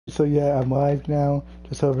So yeah, I'm live now.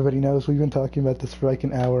 Just so everybody knows, we've been talking about this for like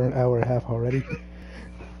an hour and a half already.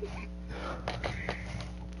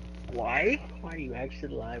 Why? Why are you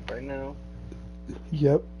actually live right now?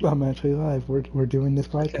 Yep, I'm actually live. We're doing this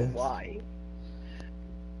I said podcast. why?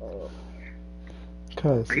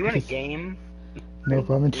 Cause Are you in a game?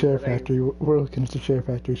 Nope, I'm in Share Is that how you- Factory. We're looking at the Share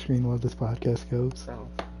Factory screen while this podcast goes. Oh.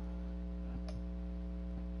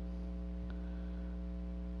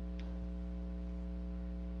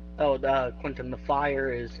 Quentin, the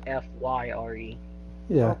fire is F-Y-R-E.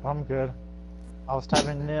 Yeah. Nope, I'm good. I was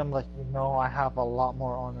typing in like, I have a lot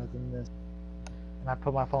more honor than this. And I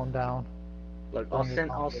put my phone down. Look,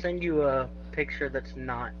 I'll send you a picture that's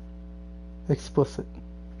not Explicit.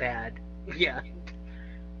 bad. Yeah.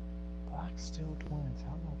 Black Steel Twins.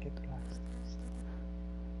 How do I get Black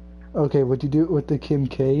Steel? Okay, what'd you do with the Kim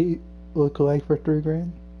K look-alike for $3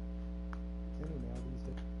 grand?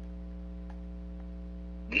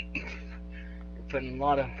 You're putting a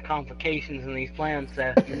lot of complications in these plans,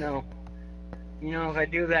 Seth. You know, if I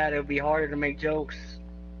do that, it'll be harder to make jokes.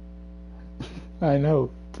 I know,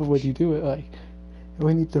 but what'd you do it like?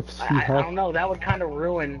 We need to see I how. don't know. That would kind of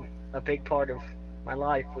ruin a big part of my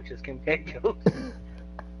life, which is Kim K jokes.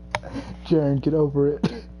 Jaren, get over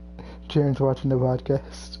it. Jaren's watching the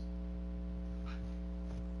podcast.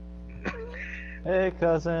 Hey,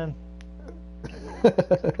 cousin.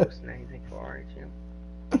 Posting anything for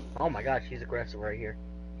RH. Oh my god, she's aggressive right here.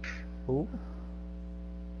 Who?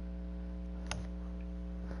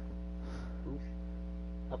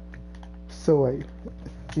 So wait,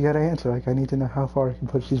 you gotta answer. Like, I need to know how far I can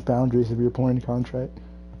push these boundaries of your porn contract.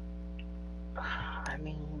 I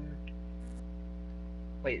mean,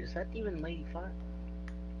 wait, is that even Lady Fi?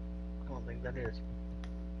 I don't think that is.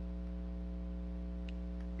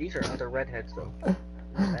 These are other redheads though.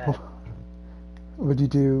 Bad. Would you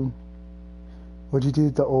do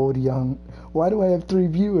the old young? Why do I have 3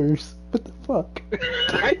 viewers? What the fuck?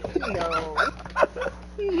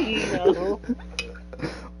 No.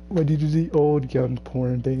 Would you do the old young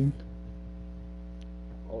porn thing?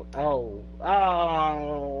 Oh.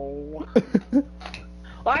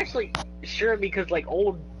 Well, actually, sure, because like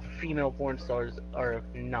old female porn stars are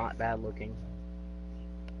not bad looking.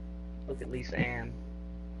 Look at Lisa Ann.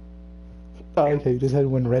 Oh, okay, you just had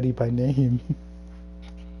one ready by name.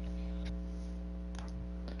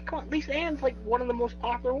 Come on, Lisa Ann's like one of the most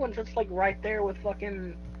popular ones. That's like right there with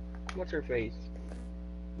fucking what's her face,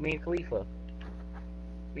 Mia Khalifa.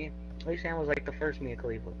 Lisa Ann was like the first Mia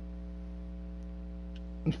Khalifa.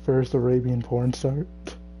 First Arabian porn star.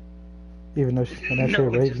 Even though she's not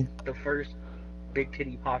actually Arabian. Just the first big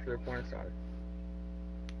titty popular porn star.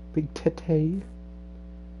 Big titty.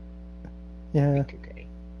 Yeah. Big titty.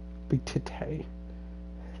 Big titty.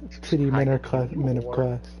 Titty men are men of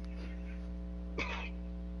class. I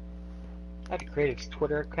have to create its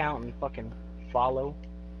Twitter account and fucking follow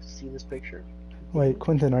to see this picture. Wait,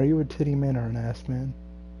 Quentin, are you a titty man or an ass man?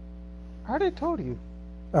 I already told you.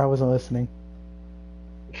 I wasn't listening.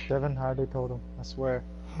 Devin, I already told him. I swear.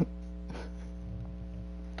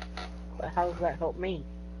 But how does that help me?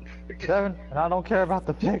 Devin, and I don't care about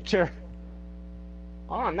the picture.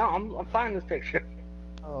 Oh no, I'm fine with this picture.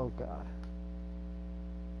 Oh god.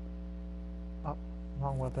 Oh,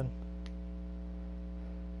 wrong weapon.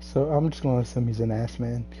 So I'm just gonna assume he's an ass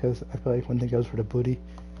man because I feel like one thing goes for the booty.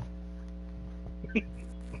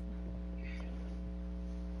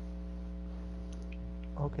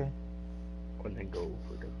 Okay. When they go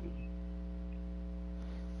for the booty.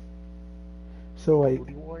 So like,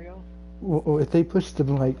 Booty warrior? if they pushed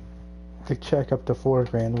them like the check up to $4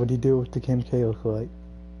 grand, what do you do with the Kim K look like?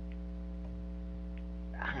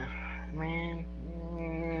 Man,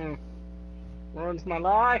 ruins my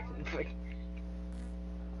life.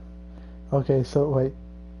 Okay, so like,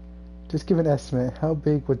 just give an estimate. How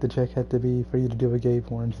big would the check have to be for you to do a gay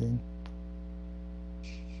porn scene?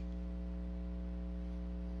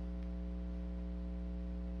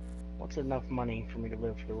 What's enough money for me to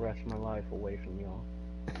live for the rest of my life away from y'all?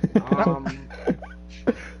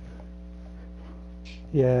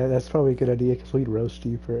 Yeah, that's probably a good idea because we'd roast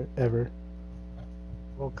you forever.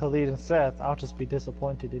 Well, Khalid and Seth, I'll just be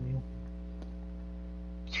disappointed in you.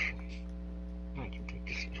 I can take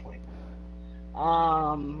this point.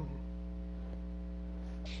 How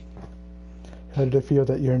did it feel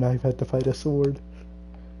that your knife had to fight a sword?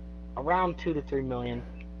 Around 2 to 3 million.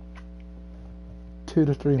 2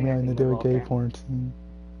 to 3 million to do a gay Okay. porn scene.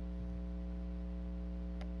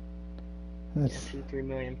 Yeah, That's 2 to 3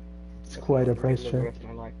 million. it's quite a price Live the check. rest of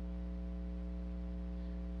my life.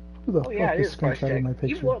 Who the Oh fuck yeah, it is is a price screenshotting check. my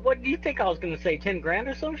picture? What do you think I was gonna say? 10 grand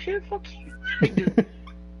or some shit? Fuck you.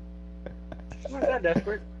 I'm not that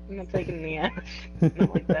desperate. I'm not taking the ass.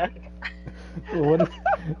 Not like that. Well,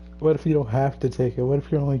 what if you don't have to take it? What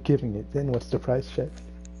if you're only giving it? Then what's the price check?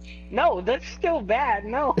 No, that's still bad.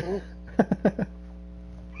 No.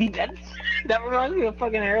 That's, that reminds me of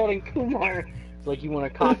fucking Harold and Kumar. It's like, you want a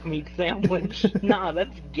cock meat sandwich? Nah,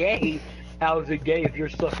 that's gay. How is it gay if you're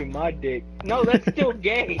sucking my dick? No, that's still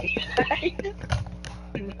gay.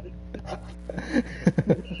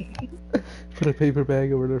 Put a paper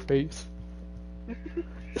bag over their face.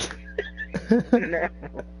 No.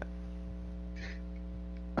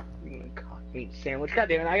 You want a cock meat sandwich? God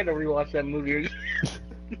damn it, I gotta rewatch that movie.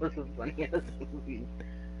 This is funny ass movie.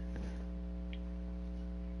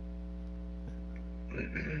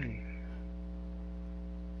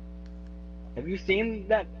 Have you seen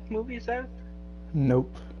that movie, Seth?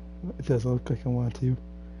 Nope. It doesn't look like I want to.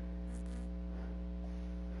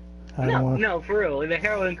 I don't No, want. no, for real. The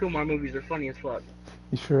Harold and Kumar movies are funny as fuck.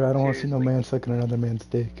 You sure? I don't want to see no Seriously. man sucking another man's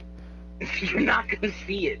dick. You're not gonna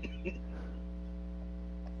see it.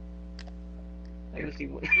 I gotta see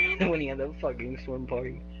when he had the fucking swim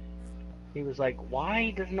party. He was like,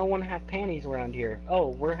 "Why does no one have panties around here?" Oh,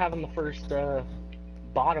 we're having the first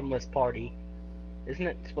bottomless party. Isn't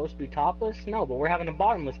it supposed to be topless? No, but we're having a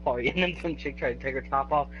bottomless party. And then some chick tried to take her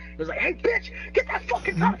top off. It was like, "Hey, bitch, get that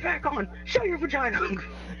fucking top back on. Show your vagina."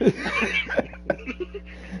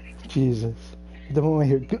 Jesus. The moment I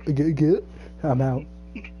hear good, I'm out.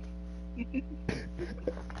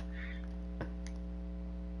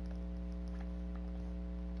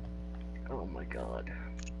 Oh my god.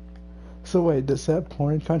 So wait, does that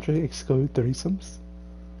porn country exclude threesomes?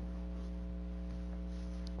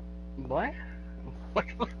 What?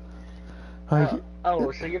 Like,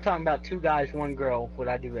 Oh, so you're talking about 2 guys, 1 girl. Would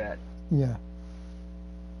I do that? yeah.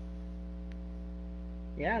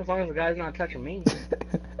 Yeah, as long as the guy's not touching me.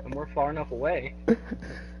 And we're far enough away.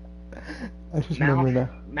 I just remember now.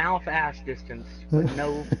 Mouth ass distance. But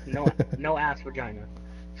no ass vagina.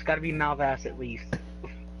 It's gotta be mouth ass at least.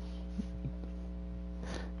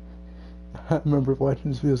 I remember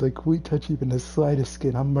watching this video. It was like, we touch even the slightest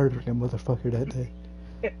skin, I'm murdering a motherfucker that day.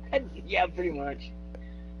 Yeah, pretty much.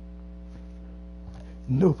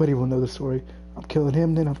 Nobody will know the story. I'm killing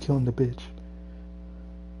him, then I'm killing the bitch.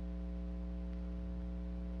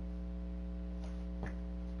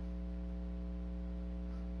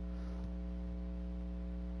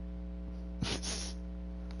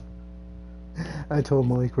 I told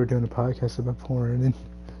Malik we're doing a podcast about porn, and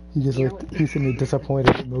he just looked, he sent me a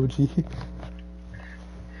disappointed emoji.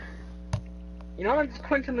 You know,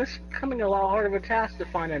 Quentin, this is becoming a lot harder of a task to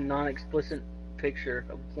find a non-explicit picture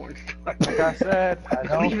of a porn star. Like I said, I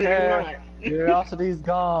don't Believe it or care. not. Curiosity's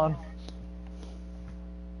gone.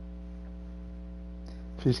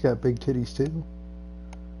 She's got big titties too.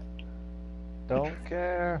 Don't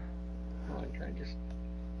care. Oh, can I just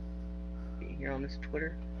be here on this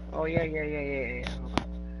Twitter? Oh yeah. Hold on.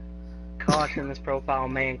 Caution: this profile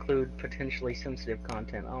may include potentially sensitive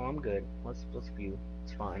content. Oh, I'm good. Let's view.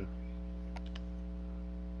 It's fine.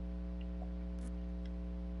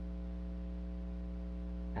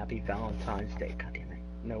 Happy Valentine's Day. God damn it.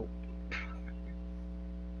 Nope.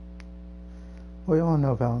 We all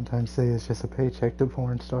know Valentine's Day is just a paycheck to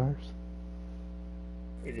porn stars.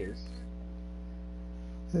 It is.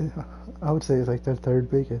 I would say it's like their third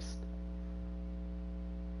biggest.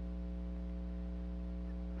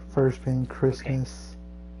 First being Christmas,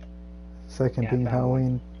 second Yeah, being that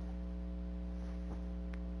Halloween.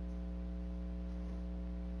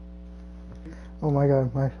 Oh my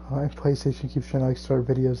god, my PlayStation keeps trying to like start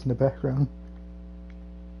videos in the background.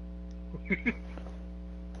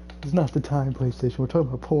 It's not the time, PlayStation. We're talking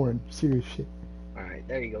about porn. Serious shit. Alright,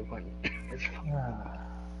 there you go, Quentin. It's fine.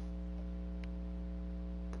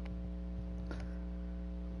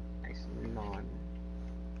 Nice and non.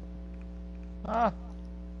 Ah,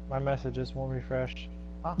 my messages won't refresh.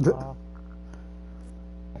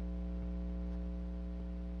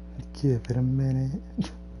 Give it a minute.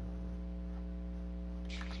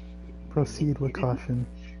 Proceed with caution.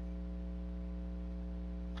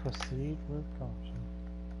 Proceed with caution.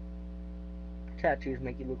 Tattoos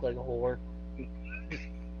make you look like a whore.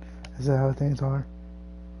 Is that how things are?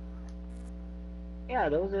 Yeah,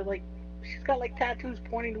 those are like, she's got like tattoos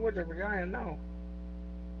pointing towards her vagina. No.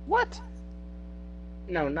 What?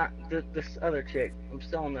 No, not this other chick. I'm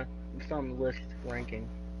still on the list ranking.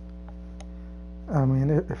 I mean,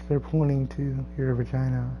 if they're pointing to your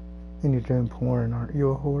vagina and you're doing porn, aren't you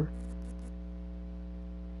a whore?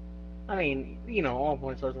 I mean, you know, all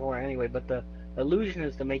porn stars are whore anyway, but the illusion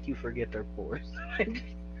is to make you forget their pores.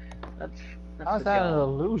 that's How's the that an job.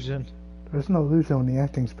 illusion? There's no illusion when the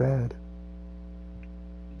acting's bad.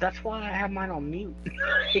 That's why I have mine on mute.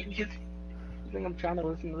 It just, you think I'm trying to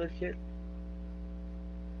listen to this shit?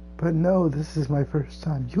 But no, this is my first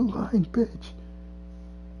time. You lying bitch.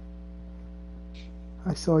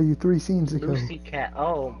 I saw you 3 scenes ago. Lucy Cat.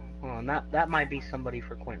 Oh, well, that might be somebody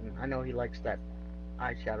for Quentin. I know he likes that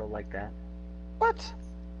eyeshadow like that. What?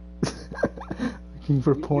 Looking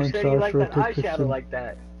for You porn said you stars like for a that eyeshadow prescription. like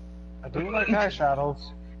that. I do like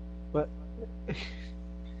eyeshadows, but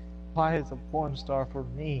why is a porn star for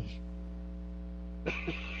me?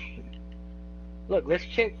 Look, this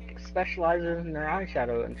chick specializes in their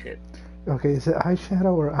eyeshadow and shit. Okay, is it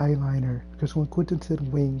eyeshadow or eyeliner? Because when Quentin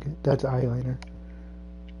said wing, that's eyeliner.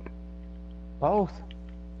 Both.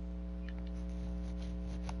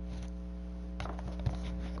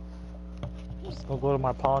 Just gonna go to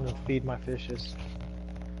my pond and feed my fishes.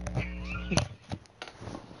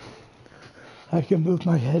 I can move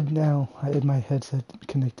my head now. I had my headset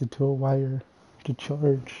connected to a wire to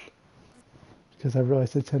charge. Because I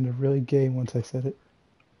realized it sounded really gay once I said it.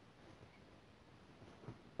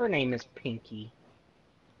 Her name is Pinky.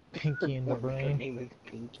 Pinky in the Her brain. name is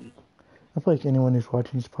Pinky. I feel like anyone who's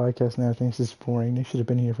watching this podcast now thinks this is boring. They should have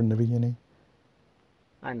been here from the beginning.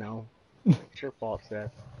 I know. It's your fault,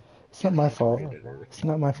 Seth. It's not my fault. Yeah, It's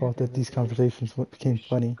not my fault that these conversations became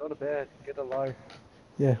funny. Go to bed. Get a life.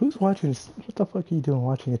 Yeah, who's watching this? What the fuck are you doing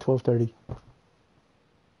watching at 12:30?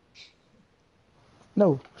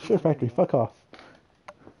 No, Share Factory, fuck off.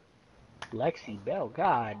 Lexi Bell,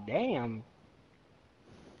 god damn.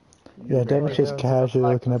 Yeah, Devin's just Devin's casually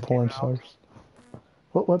like looking at porn came out. stars.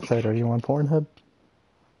 What website are you on? Pornhub?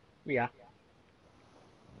 Yeah.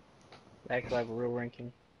 They actually have a real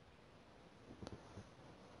ranking.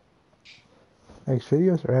 X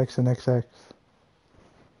videos or X and XX?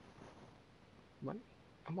 What?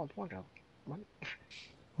 I'm on Pornhub. What?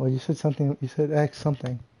 Well, you said something. You said X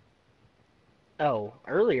something. Oh,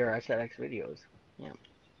 earlier I said X videos. Yeah.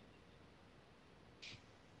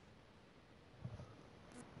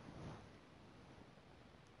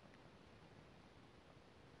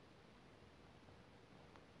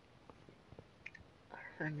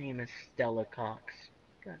 Her name is Stella Cox.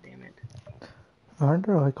 God damn it. Aren't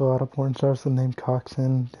there like a lot of porn stars with the name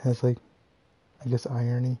Coxon has like, I guess,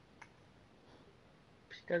 irony?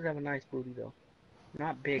 She does have a nice booty though.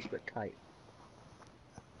 Not big, but tight.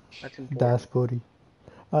 That's important. Das booty.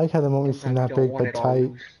 I like how the moment said Sometimes you not don't big want but it all tight.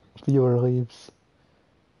 loose. Viewer leaves.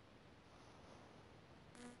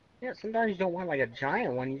 Yeah, sometimes you don't want like a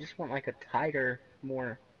giant one. You just want like a tighter,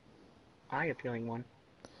 more eye-appealing one.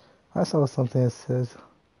 I saw something that says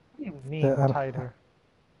What do you mean that tighter?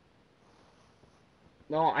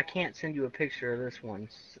 No, I can't send you a picture of this one.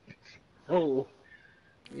 Oh,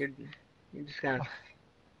 you're just gonna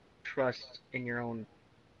trust in your own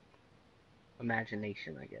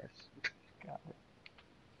imagination, I guess. Got it.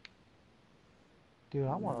 Dude,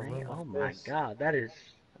 I want to room Oh like my this. God, that is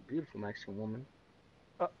a beautiful Mexican woman.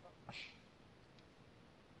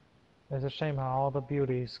 It's a shame how all the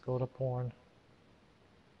beauties go to porn.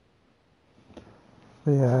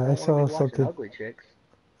 But yeah, I Don't want to saw be watching something. ugly chicks.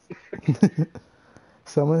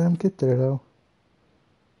 Some of them get there though.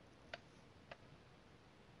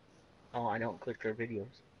 Oh, I don't click their videos.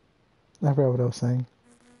 I forgot what I was saying.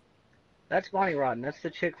 That's Bonnie Rotten. That's the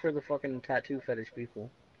chick for the fucking tattoo fetish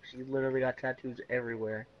people. She literally got tattoos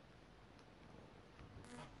everywhere.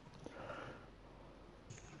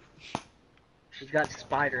 She's got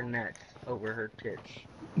spider nets over her tits.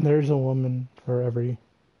 There's a woman for every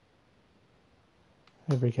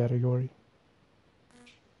category.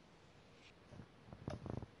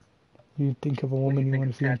 You think of a What do woman you you think want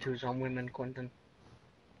of to see in tattoos on women, Quentin?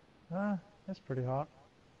 That's pretty hot.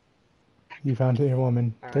 You found your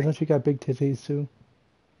woman. All Doesn't right. she got big titties too?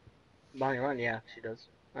 Bonnie Rotten, yeah, she does.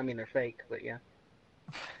 I mean, they're fake, but yeah.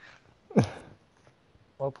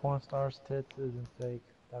 What porn star's tits isn't fake?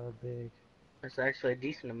 That are big. There's actually a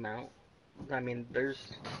decent amount. I mean, There's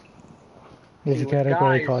see, a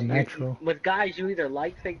category called you natural. either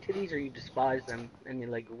like fake titties or you despise them and you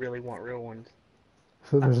like really want real ones.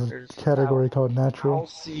 So there's a There's category called natural I'll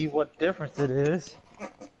see what difference it is.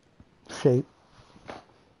 shape.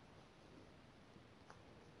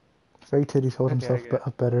 Fake titties hold Okay, himself I guess.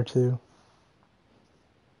 up better too.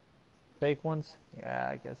 Fake ones? Yeah,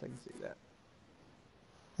 I guess I can see that.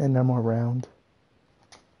 And they're more round.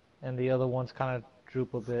 And the other ones kind of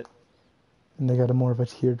droop a bit. And they got a more of a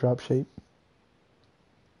teardrop shape.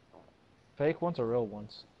 Fake ones or real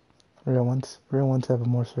ones? Real ones have a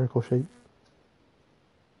more circle shape.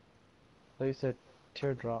 So you said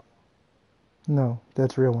teardrop. No,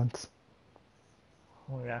 that's real ones.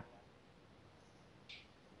 Oh yeah.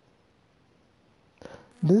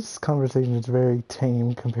 This conversation is very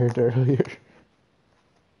tame compared to earlier.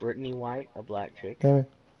 Brittany White, a black chick. Damn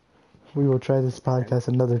it. We will try this podcast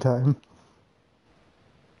another time.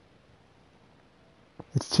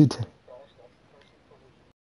 It's too tame.